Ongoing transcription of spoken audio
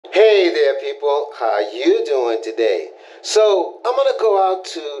there, people. How you doing today? So I'm gonna go out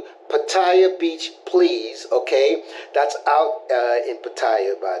to Pattaya Beach, please. Okay, that's out in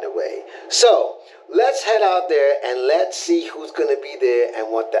Pattaya, by the way. So let's head out there and let's see who's gonna be there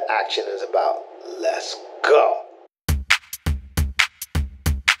and what the action is about. Let's go.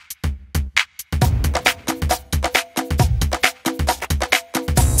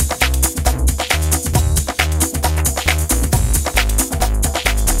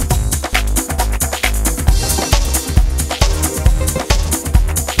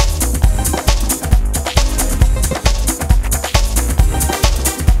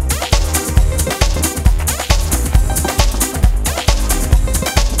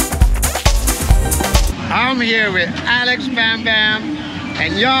 I'm here with Alex Bam Bam,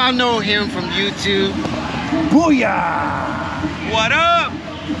 and y'all know him from YouTube. Booyah! What up?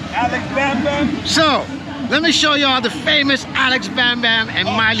 Alex Bam Bam. So, let me show y'all the famous Alex Bam Bam and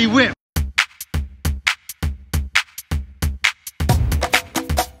Miley Whip.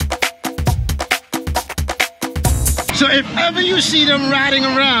 So if ever you see them riding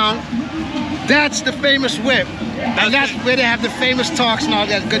around, that's the famous whip. And that's where they have the famous talks and all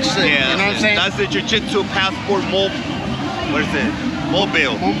that good shit. Yeah, you know what I'm saying? That's the jiu-jitsu passport what is it?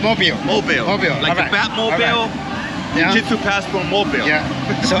 Mobile. Mobile. Like the Batmobile, yeah. jiu-jitsu passport mobile.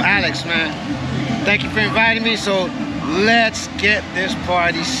 Yeah. So Alex, man, thank you for inviting me. So let's get this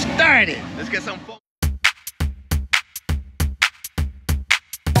party started. Let's get some fun.